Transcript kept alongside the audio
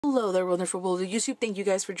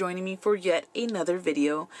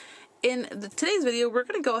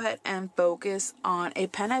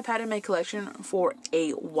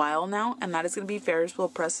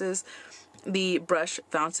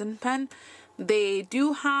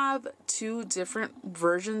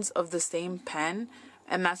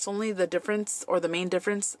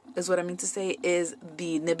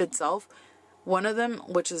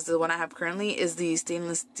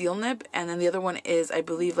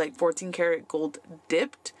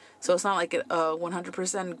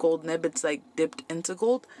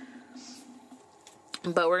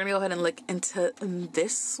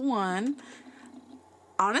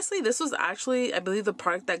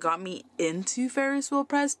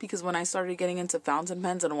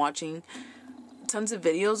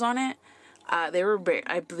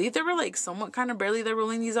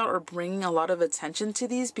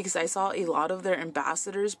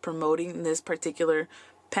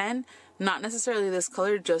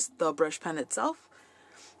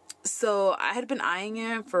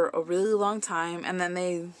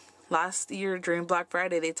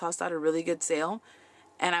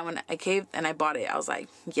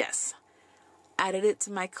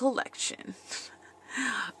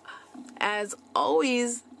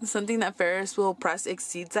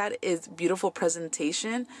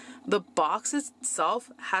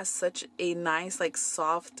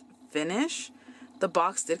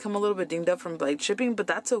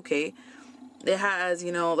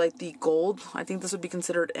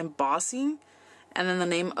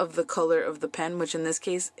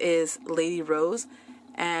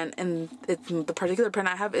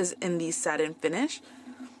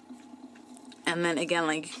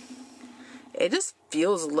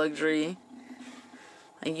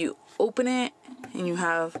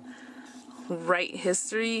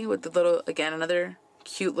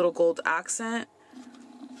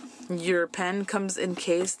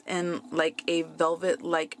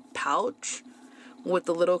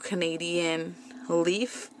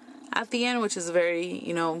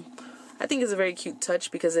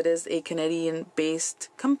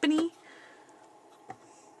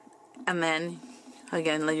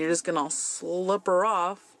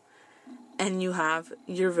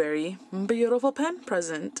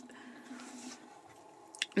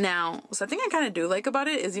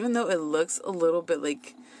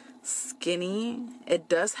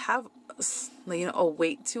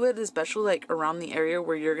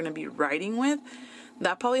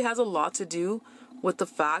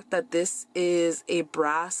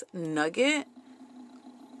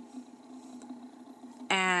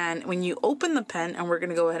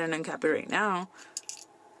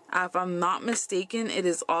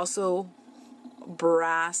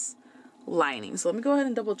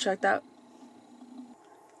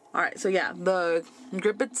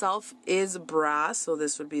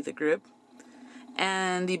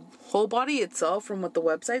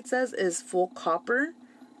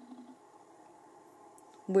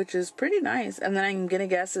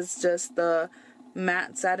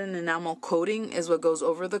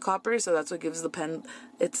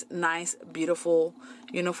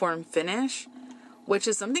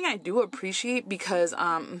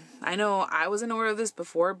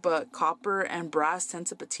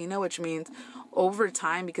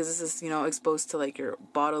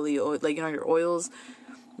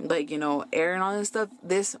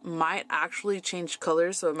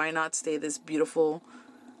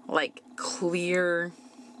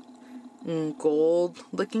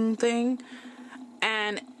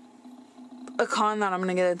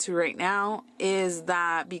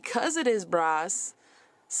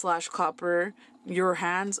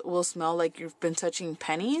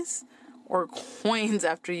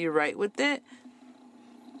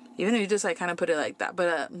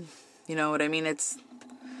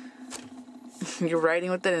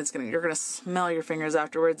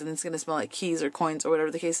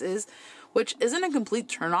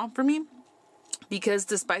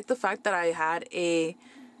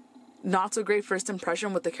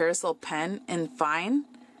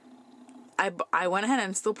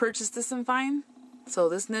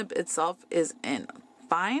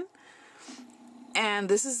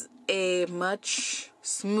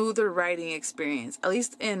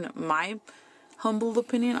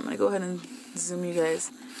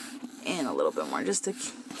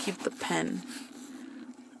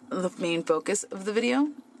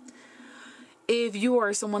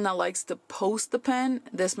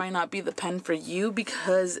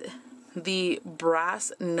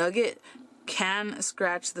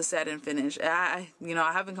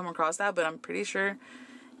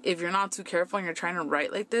if you're not too careful and you're trying to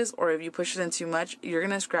write like this, or if you push it in too much, you're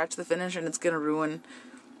going to scratch the finish and it's going to ruin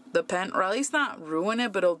the pen, or at least not ruin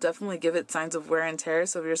it, but it'll definitely give it signs of wear and tear.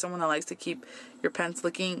 So if you're someone that likes to keep your pens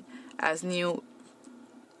looking as new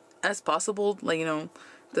as possible, like, you know,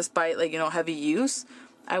 despite, like, you know, heavy use,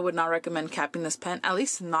 I would not recommend capping this pen, at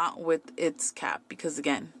least not with its cap, because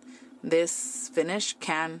again, this finish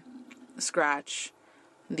can scratch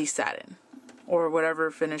the satin or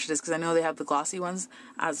whatever finish it is, because I know they have the glossy ones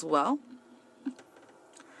as well.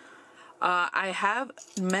 I have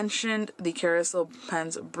mentioned the Carousel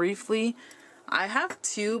pens briefly. I have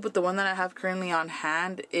two, but the one that I have currently on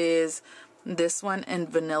hand is this one in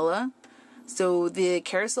vanilla. So the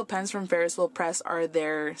Carousel pens from Ferris Press are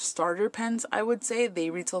their starter pens, I would say.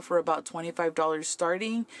 They retail for about $25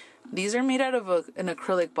 starting. These are made out of an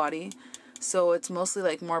acrylic body, so it's mostly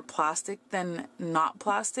like more plastic than not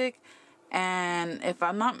plastic. And if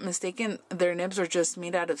I'm not mistaken, their nibs are just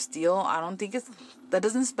made out of steel. I don't think that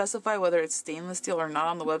doesn't specify whether it's stainless steel or not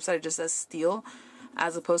on the website. It just says steel,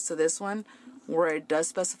 as opposed to this one where it does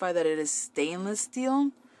specify that it is stainless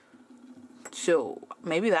steel. So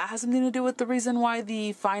maybe that has something to do with the reason why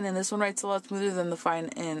the fine in this one writes a lot smoother than the fine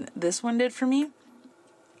in this one did for me.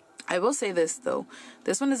 I will say this though,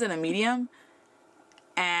 this one is in a medium,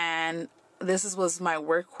 and this was my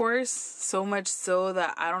workhorse, so much so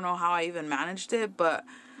that I don't know how I even managed it, but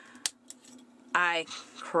I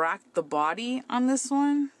cracked the body on this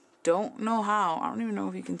one. Don't know how. I don't even know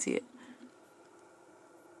if you can see it.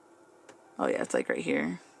 Oh yeah, it's like right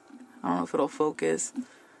here. I don't know if it'll focus.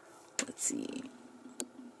 Let's see.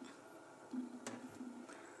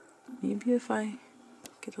 Maybe if I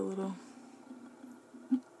get a little...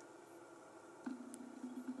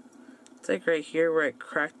 It's like right here where it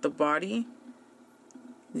cracked the body.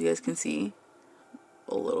 As you guys can see,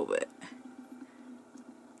 a little bit.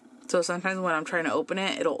 So sometimes when I'm trying to open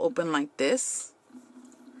it, it'll open like this.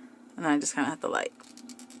 And I just kind of have to like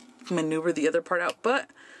maneuver the other part out. But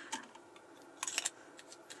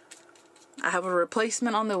I have a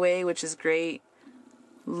replacement on the way, which is great.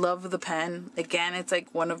 Love the pen. Again, it's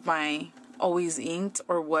like one of my always inked,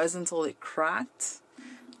 or was until it cracked.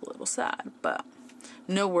 A little sad, but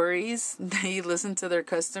no worries. They listened to their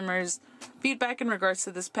customers' feedback in regards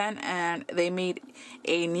to this pen, and they made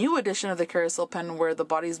a new edition of the Carousel pen where the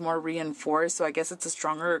body's more reinforced. So I guess it's a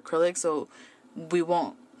stronger acrylic, so we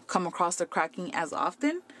won't come across the cracking as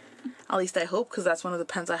often. At least I hope, because that's one of the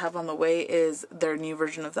pens I have on the way, is their new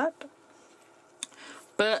version of that.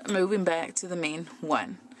 But moving back to the main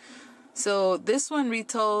one. So this one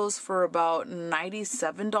retails for about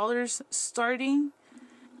 $97 starting.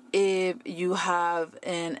 If you have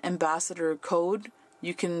an ambassador code,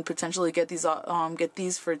 you can potentially get these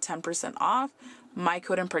for 10% off. My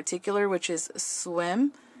code in particular, which is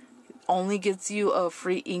SWIM, only gets you a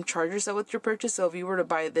free ink charger set with your purchase. So if you were to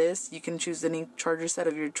buy this, you can choose an ink charger set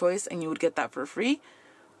of your choice and you would get that for free,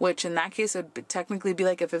 which in that case would technically be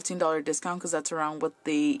like a $15 discount, because that's around what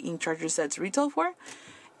the ink charger sets retail for.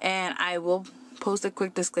 And I will post a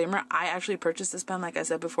quick disclaimer. I actually purchased this pen, like I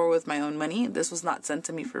said before, with my own money. This was not sent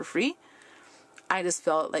to me for free. I just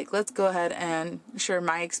felt like, let's go ahead and share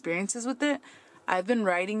my experiences with it. I've been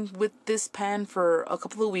writing with this pen for a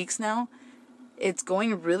couple of weeks now. It's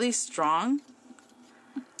going really strong.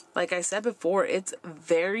 Like I said before, it's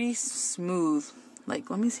very smooth. Like,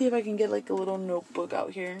 let me see if I can get like a little notebook out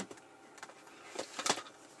here.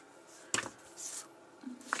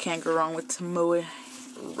 Can't go wrong with Tomoe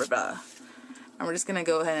Riba. And we're just gonna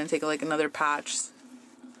go ahead and take like another patch.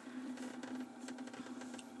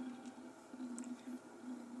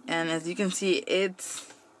 And as you can see,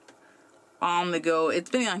 it's on the go. It's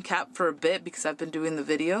been on cap for a bit because I've been doing the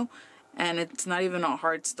video, and it's not even a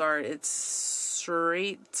hard start. It's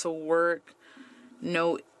straight to work,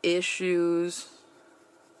 no issues,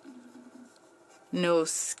 no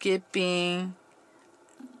skipping.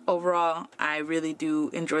 Overall, I really do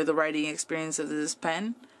enjoy the writing experience of this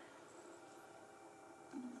pen.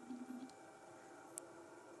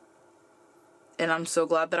 And I'm so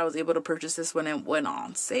glad that I was able to purchase this when it went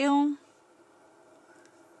on sale.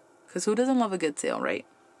 Because who doesn't love a good sale, right?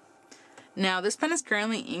 Now, this pen is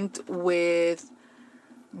currently inked with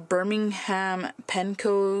Birmingham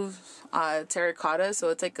Penco's terracotta. So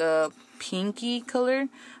it's like a pinky color.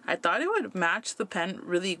 I thought it would match the pen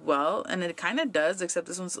really well, and it kind of does, except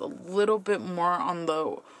this one's a little bit more on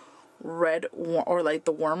the red or like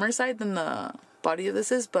the warmer side than the body of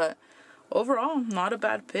this is. But overall, not a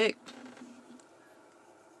bad pick.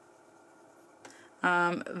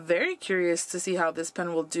 Very curious to see how this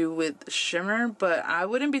pen will do with shimmer, but I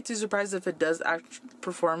wouldn't be too surprised if it does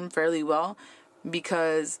perform fairly well,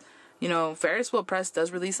 because You know, Ferris Wheel Press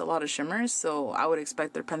does release a lot of shimmers, so I would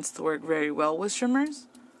expect their pens to work very well with shimmers.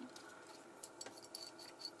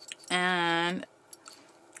 And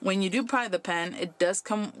when you do buy the pen, it does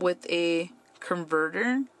come with a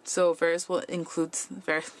converter. So Ferris Wheel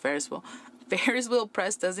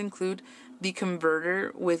Press does include the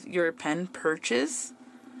converter with your pen purchase.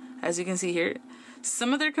 As you can see here,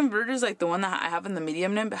 some of their converters, like the one that I have in the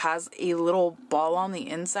medium nib, has a little ball on the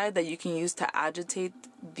inside that you can use to agitate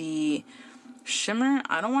the shimmer.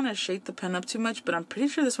 I don't want to shake the pen up too much, but I'm pretty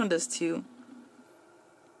sure this one does too.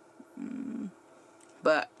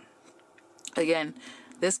 But again,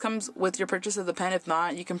 this comes with your purchase of the pen. If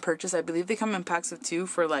not, you can purchase, I believe they come in packs of 2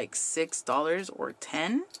 for like $6 or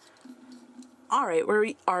 $10. Alright,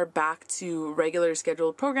 we are back to regular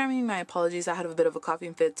scheduled programming. My apologies, I had a bit of a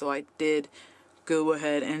coughing fit, so I did go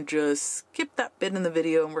ahead and just skip that bit in the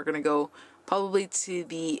video, and we're going to go probably to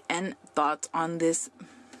the end thoughts on this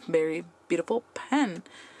very beautiful pen.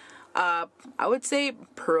 I would say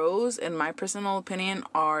pros, in my personal opinion,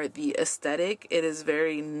 are the aesthetic. It is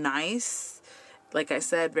very nice. Like I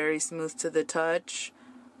said, very smooth to the touch.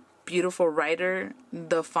 Beautiful writer.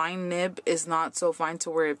 The fine nib is not so fine to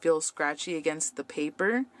where it feels scratchy against the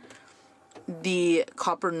paper. The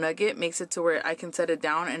copper nugget makes it to where I can set it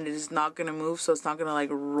down and it is not going to move, so it's not going to like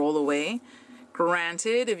roll away.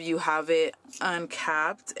 Granted, if you have it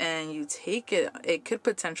uncapped and you take it, it could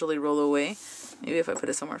potentially roll away. Maybe if I put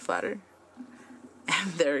it somewhere flatter.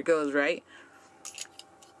 And there it goes, right?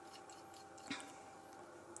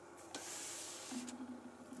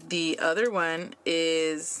 The other one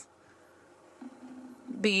is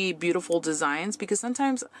the beautiful designs, because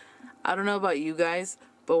sometimes, I don't know about you guys,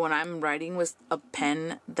 but when I'm writing with a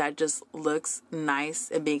pen that just looks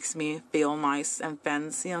nice, it makes me feel nice and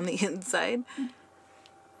fancy on the inside.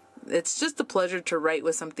 It's just a pleasure to write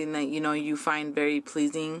with something that, you know, you find very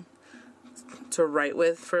pleasing to write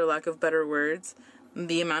with, for lack of better words.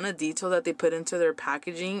 The amount of detail that they put into their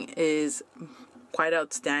packaging is quite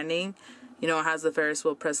outstanding. You know, it has the Ferris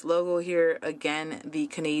Wheel Press logo here. Again, the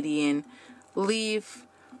Canadian leaf.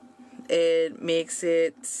 It makes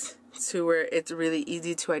it to where it's really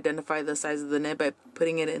easy to identify the size of the nib by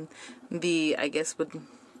putting it in the, I guess,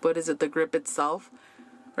 what is it, the grip itself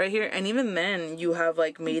right here. And even then, you have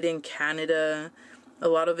like made in Canada, a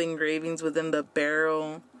lot of engravings within the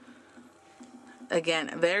barrel.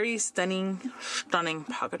 Again, very stunning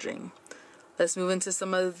packaging. Let's move into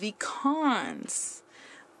some of the cons.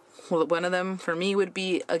 Well, one of them for me would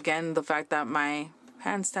be, again, the fact that my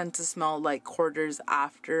hands tend to smell like quarters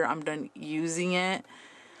after I'm done using it.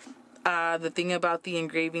 The thing about the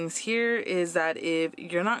engravings here is that if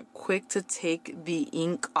you're not quick to take the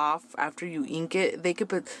ink off after you ink it,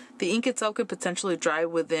 the ink itself could potentially dry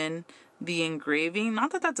within the engraving.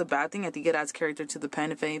 Not that that's a bad thing. I think it adds character to the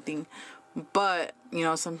pen, if anything. But, you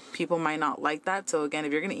know, some people might not like that. So again,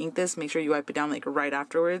 if you're going to ink this, make sure you wipe it down like right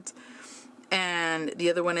afterwards. And the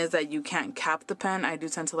other one is that you can't cap the pen. I do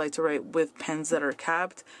tend to like to write with pens that are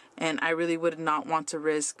capped, and I really would not want to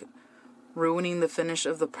risk ruining the finish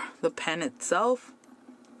of the pen itself.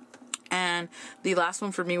 And the last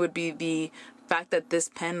one for me would be the fact that this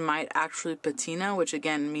pen might actually patina, which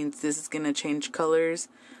again means this is going to change colors.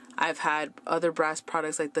 I've had other brass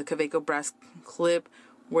products like the Kaweco brass clip,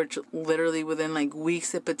 which literally within like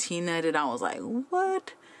weeks it patinaed, and I was like,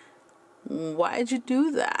 what? Why'd you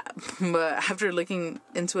do that? But after looking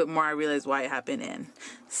into it more, I realized why it happened. In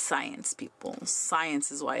science, people,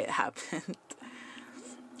 science is why it happened.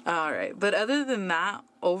 Alright, but other than that,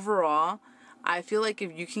 overall, I feel like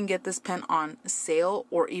if you can get this pen on sale,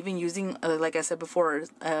 or even using, like I said before,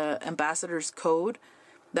 Ambassador's code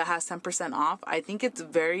that has 10% off, I think it's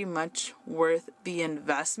very much worth the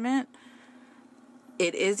investment.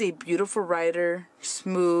 It is a beautiful writer,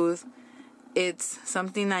 smooth. It's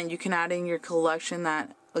something that you can add in your collection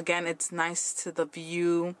that, again, it's nice to the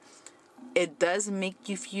view. It does make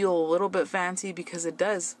you feel a little bit fancy, because it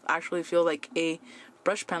does actually feel like a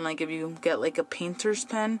brush pen. Like if you get like a painter's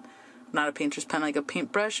pen, not a painter's pen, like a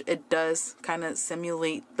paintbrush, it does kind of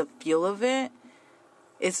simulate the feel of it.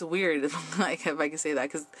 It's weird, like, if I can say that,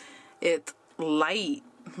 because it's light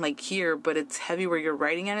like here, but it's heavy where you're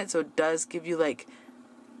writing in it, so it does give you like,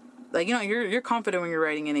 you know, you're confident when you're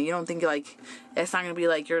writing in it. You don't think like it's not gonna be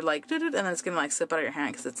like you're like and then it's gonna like slip out of your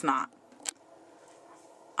hand, because it's not.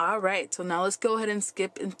 Alright, so now let's go ahead and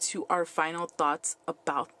skip into our final thoughts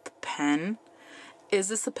about the pen. Is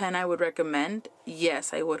this a pen I would recommend?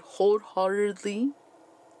 Yes, I would wholeheartedly.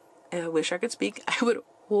 I wish I could speak. I would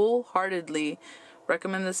wholeheartedly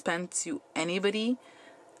recommend this pen to anybody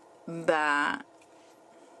that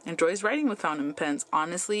enjoys writing with fountain pens.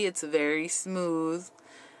 Honestly, it's very smooth.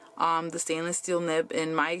 The stainless steel nib,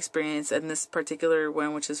 in my experience, and this particular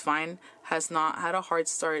one, which is fine, has not had a hard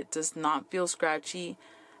start, does not feel scratchy,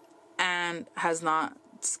 and has not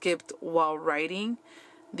skipped while writing.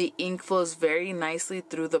 The ink flows very nicely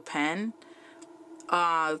through the pen.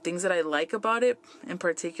 Things that I like about it in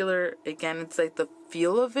particular, again, it's like the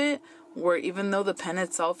feel of it, where even though the pen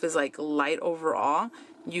itself is like light overall,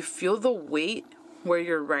 you feel the weight where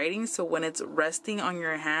you're writing. So when it's resting on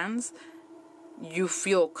your hands, you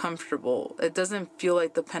feel comfortable. It doesn't feel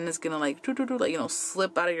like the pen is gonna like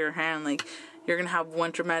slip out of your hand, like you're gonna have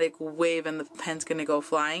one dramatic wave and the pen's gonna go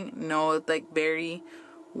flying. No, it's like very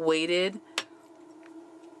weighted.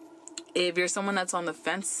 If you're someone that's on the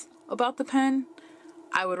fence about the pen,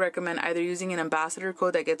 I would recommend either using an ambassador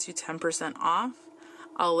code that gets you 10% off.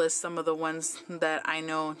 I'll list some of the ones that I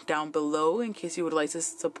know down below in case you would like to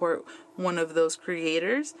support one of those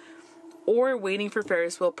creators. Or waiting for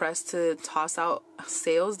Ferris Wheel Press to toss out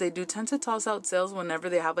sales. They do tend to toss out sales whenever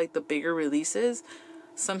they have like the bigger releases.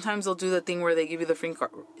 Sometimes they'll do the thing where they give you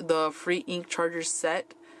the free ink charger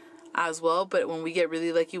set as well. But when we get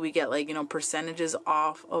really lucky, we get like, percentages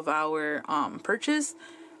off of our purchase.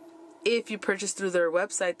 If you purchase through their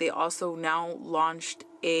website, they also now launched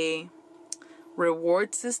a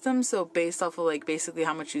reward system. So based off of like basically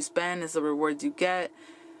how much you spend is the rewards you get,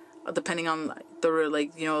 depending on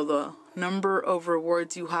the number of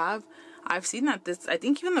rewards you have. I've seen that I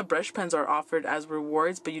think even the brush pens are offered as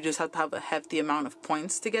rewards, but you just have to have a hefty amount of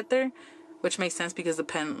points to get there, which makes sense because the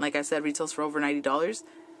pen, like I said, retails for over $90.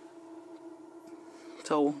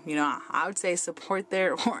 So, I would say support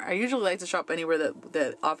there. Or I usually like to shop anywhere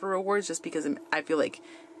that offer rewards, just because I feel like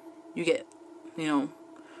you get,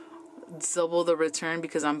 double the return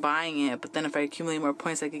because I'm buying it. But then if I accumulate more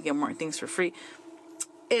points, I could get more things for free.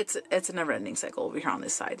 It's a never-ending cycle over here on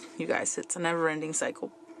this side, you guys. It's a never-ending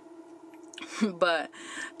cycle. But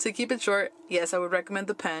to keep it short, yes, I would recommend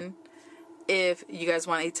the pen. If you guys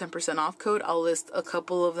want a 10% off code, I'll list a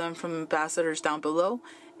couple of them from ambassadors down below.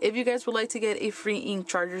 If you guys would like to get a free ink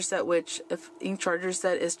charger set, which ink charger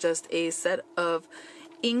set is just a set of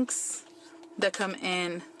inks that come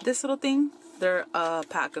in this little thing. They're a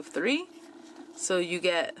pack of 3. So you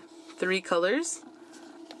get 3 colors.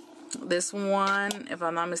 This one, if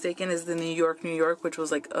I'm not mistaken, is the New York, which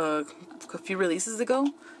was like a few releases ago.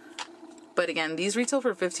 But again, these retail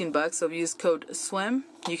for $15. So if you use code SWIM,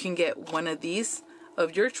 you can get one of these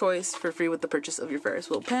of your choice for free with the purchase of your Ferris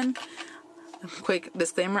wheel pen. Quick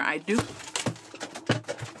disclaimer,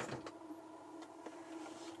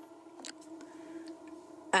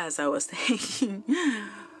 as I was saying,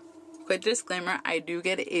 quick disclaimer, I do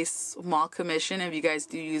get a small commission if you guys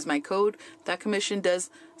do use my code. That commission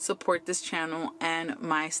does support this channel and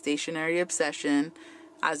my stationery obsession.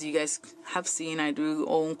 As you guys have seen, I do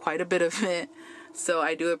own quite a bit of it. So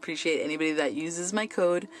I do appreciate anybody that uses my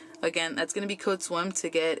code. Again, that's going to be code SWIM to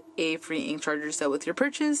get a free ink charger set with your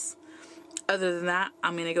purchase. Other than that,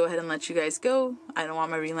 I'm going to go ahead and let you guys go. I don't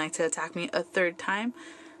want my ring light to attack me a third time.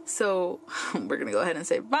 So we're going to go ahead and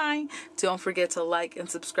say bye. Don't forget to like and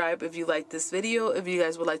subscribe if you like this video. If you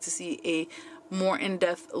guys would like to see a more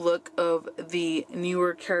in-depth look of the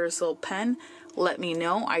newer Carousel Pen, let me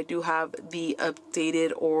know. I do have the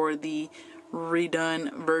updated or the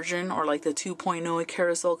redone version, or like the 2.0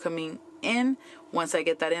 Carousel coming in. Once I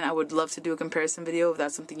get that in, I would love to do a comparison video if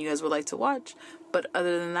that's something you guys would like to watch. But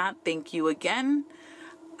other than that, thank you again,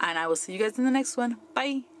 and I will see you guys in the next one.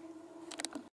 Bye.